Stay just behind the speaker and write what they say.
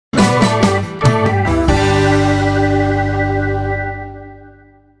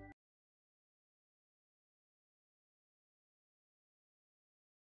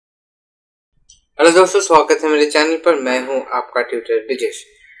Hello दोस्तों, स्वागत है मेरे चैनल पर। मैं हूं आपका ट्यूटर विजेश।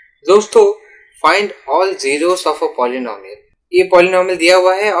 दोस्तों, find all zeros of a polynomial. ये पॉलिनोमियल दिया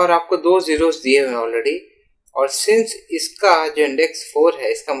हुआ है और आपको दो जीरोस दिए हुए हैं ऑलरेडी। और सिंस इसका जो इंडेक्स 4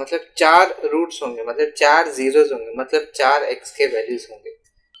 है, इसका मतलब 4 रूट्स होंगे, मतलब 4 जीरोस होंगे, मतलब 4 एक्स के वैल्यूज होंगे।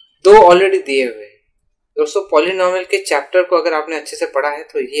 दो ऑलरेडी दिए हुए हैं। दोस्तों, पॉलिनोमियल के चैप्टर को अगर आपने अच्छे से पढ़ा है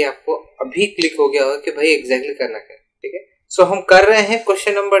तो ये आपको अभी क्लिक हो गया होगा कि भाई एग्जैक्टली करना क्या है। ठीक है, सो हम कर रहे हैं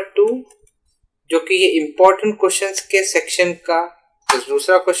क्वेश्चन नंबर 2, जो कि ये इंपॉर्टेंट क्वेश्चंस के सेक्शन का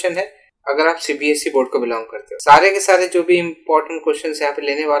दूसरा क्वेश्चन है। अगर आप सीबीएसई बोर्ड को बिलोंग करते हो, सारे के सारे जो भी इंपॉर्टेंट क्वेश्चंस यहाँ पे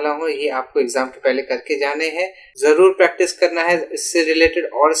लेने वाला हूँ, ये आपको एग्जाम के पहले करके जाने हैं। जरूर प्रैक्टिस करना है इससे रिलेटेड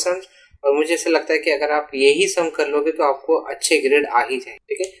और सम्स। और मुझे ऐसा लगता है कि अगर आप यही सम कर लोगे तो आपको अच्छे ग्रेड आ ही जाए।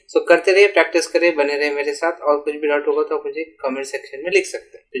 ठीक है, सो करते रहिए, प्रैक्टिस करिए, बने रहे मेरे साथ। और कुछ भी डाउट होगा तो आप मुझे कमेंट सेक्शन में लिख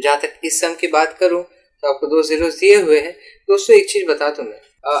सकते हैं। तो जहां तक इस सम की बात करूं तो आपको दो जीरोस दिए हुए हैं। दोस्तों, एक चीज बता दूं मैं,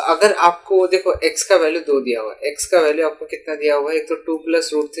 अगर आपको देखो x का वैल्यू 2 दिया हुआ है, x का वैल्यू आपको कितना दिया हुआ है, एक तो 2 +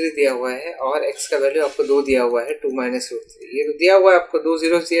 √3 दिया हुआ है, और x का वैल्यू आपको 2 दिया हुआ है, 2 - √3। ये तो दिया हुआ है आपको, दो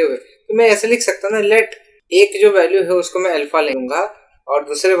जीरोस दिए हुए। तो मैं ऐसे लिख सकता हूँ ना, लेट एक जो वैल्यू है उसको मैं अल्फा लूंगा और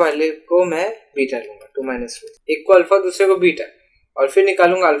दूसरे वैल्यू को मैं बीटा लूंगा, 2 - √3। एक को अल्फा, दूसरे को बीटा, और फिर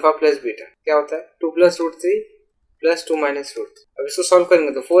निकालूंगा अल्फा प्लस बीटा। क्या होता है? 2 + √3 + 2 - √3। अब इसको सॉल्व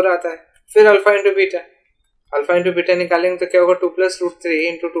करेंगे तो 4 आता है। फिर alpha into beta, alpha into beta निकालेंगे तो क्या होगा? 2 + √3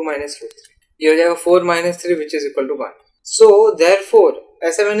 इंटू 2 - √3। ये हो जाएगा 4 - 3 which is equal to 1। So therefore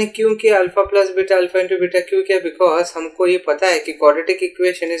ऐसा मैंने क्यों किया, alpha plus beta, alpha into beta क्यों किया? बिकॉज हमको ये पता है कि quadratic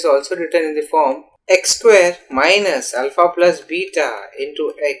equation is also written in the form x² - alpha plus beta into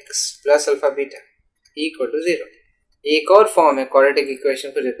x plus alpha beta equal to 0। एक और फॉर्म है क्वाड्रेटिक इक्वेशन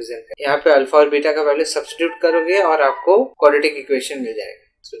को रिप्रेजेंट करने। यहाँ पे अल्फा और बीटा का वैल्यू सब्स्टिट्यूट करोगे और आपको क्वाड्रेटिक इक्वेशन मिल जाएगा।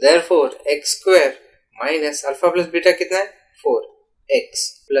 So therefore x² - alpha plus beta कितना है? 4x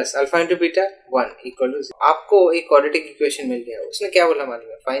plus alpha into beta 1 equal to 0। आपको एक क्वाड्रेटिक इक्वेशन मिल गया। उसने क्या बोला मालूम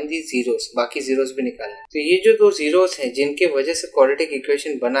है? फाइंड दी जीरोस, बाकी जीरोस भी निकालना है। तो ये जो दो जीरोस हैं जिनके वजह से क्वाड्रेटिक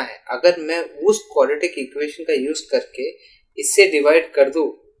इक्वेशन बना है, अगर मैं उस क्वाड्रेटिक इक्वेशन का यूज करके इससे डिवाइड कर दूं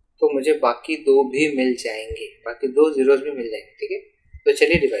तो मुझे बाकी दो भी मिल जाएंगे, बाकी दो जीरोस भी मिल जाएंगे। ठीक है, तो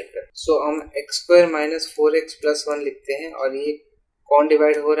चलिए डिवाइड कर। सो हम x² - 4x + 1 लिखते हैं, और ये कौन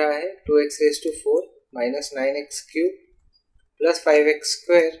डिवाइड हो रहा है? 2x⁴ - 9x³ +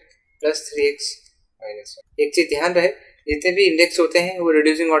 5x² + 3x - 1। एक चीज ध्यान रहे, जितने भी इंडेक्स होते हैं वो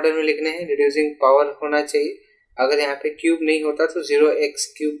रिड्यूसिंग ऑर्डर में लिखने हैं, रिड्यूसिंग पावर होना चाहिए। अगर यहाँ पे क्यूब नहीं होता तो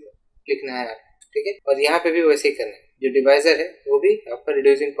 0x³ लिखना है। ठीक है, और यहाँ पे भी वैसे ही करना है, जो डिवाइजर है वो भी आपका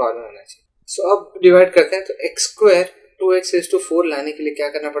रिड्यूसिंग पावर में होना चाहिए। सो अब डिवाइड करते हैं। तो x² 2x⁴ लाने के लिए क्या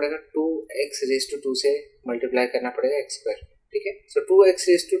करना पड़ेगा? 2x⁴ से मल्टीप्लाई करना पड़ेगा x²। ठीक है, सो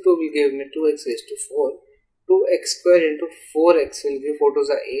 2x⁴ will give me 2x⁴, 2x² into 4x will give 4 to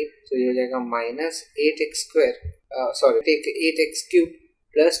the 8, so ये हो जाएगा -8x², सॉरी 8x³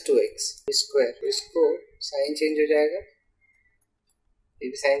 + 2x²। इसको साइन चेंज हो जाएगा, ये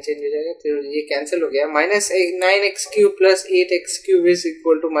भी साइन चेंज हो जाएगा, तो ये कैंसिल हो गया। -9x³ + 8x³ is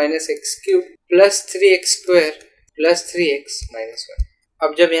equal to -x³ + 3x² + 3x - 1।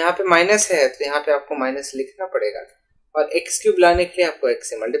 अब जब यहाँ पे माइनस है तो यहाँ पे आपको माइनस लिखना पड़ेगा, और x³ लाने के लिए आपको x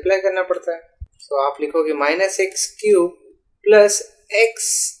से मल्टीप्लाई करना पड़ता है। तो आप लिखोगे -x³ +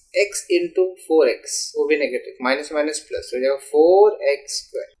 x इंटू 4x, वो भी नेगेटिव, माइनस माइनस प्लस हो जाएगा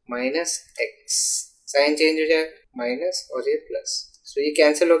 4x² - x, साइन चेंज हो जाएगा, माइनस और ये प्लस। तो ये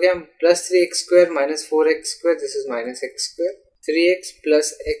कैंसिल हो गया। +3x² - 4x², this is -x², 3x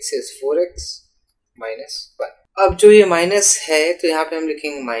 + x is 4x - 1। अब जो ये माइनस है तो यहाँ पे हम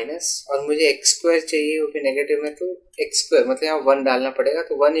लिखेंगे माइनस, और मुझे x² चाहिए, वो भी नेगेटिव में, तो x² मतलब यहाँ 1 डालना पड़ेगा।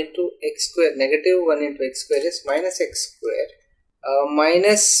 तो 1 × x², negative 1 × x² is -x²,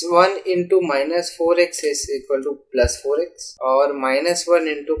 -1 × -4x is equal to +4x, और -1 ×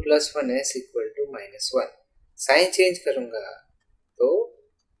 +1 is equal to -1। Sign change करूंगा तो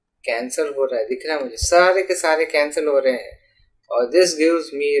कैंसिल हो रहा है, दिख रहा है मुझे, सारे के सारे कैंसिल हो रहे हैं, और दिस गिव्स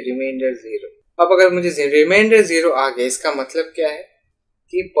मी रिमाइंडर 0। अब अगर मुझे रिमाइंडर 0 आ गया, इसका मतलब क्या है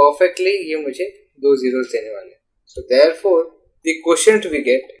कि परफेक्टली ये मुझे दो जीरोस देने वाले। So therefore the quotient we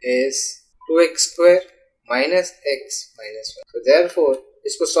get is 2x² - x - 1। So therefore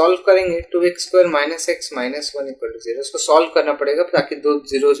इसको सॉल्व करेंगे, 2x² - x - 1 इक्वल टू 0। इसको सॉल्व करना पड़ेगा ताकि दो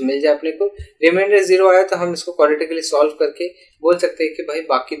जीरोस मिल जाए अपने को। रिमाइंडर 0 आया तो हम इसको क्वाड्रेटिकली सॉल्व करके बोल सकते हैं कि भाई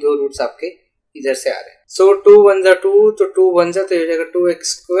बाकी दो रूट्स आपके इधर से आ रहे हैं। सो 2 × 1 = 2, तो 2 × 1 = तो हो जाएगा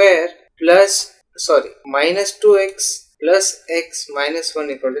 2x² -2x + x - 1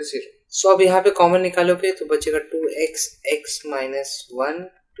 equal to 0। सो अब यहाँ पे कॉमन निकालोगे तो बचेगा 2x x - 1 + 1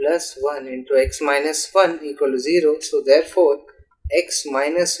 × x - 1 equal to 0। So therefore x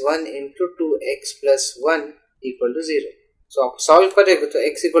minus 1 into 2x plus 1 equal to 0। सो आप सॉल्व करेंगे तो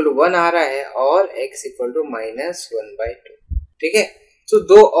x इक्वल टू 1 आ रहा है और x इक्वल टू माइनस 1/2। ठीक है, तो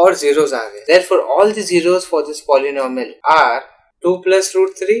दो और जीरोस आ गए। Therefore all the zeros for this polynomial are 2 plus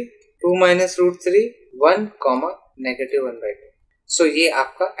root 3, 2 minus root 3, 1, negative 1/2। सो ये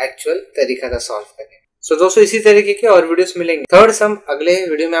आपका एक्चुअल तरीका था सॉल्व करने। सो दोस्तों इसी तरीके के और वीडियोस मिलेंगे। थर्ड सम अगले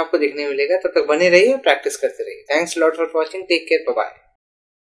वीडियो में आपको देखने मिलेगा। तब तक बने रहिए और प्रैक्टिस करते रहिए। Thanks lot for watching. Take care, bye bye.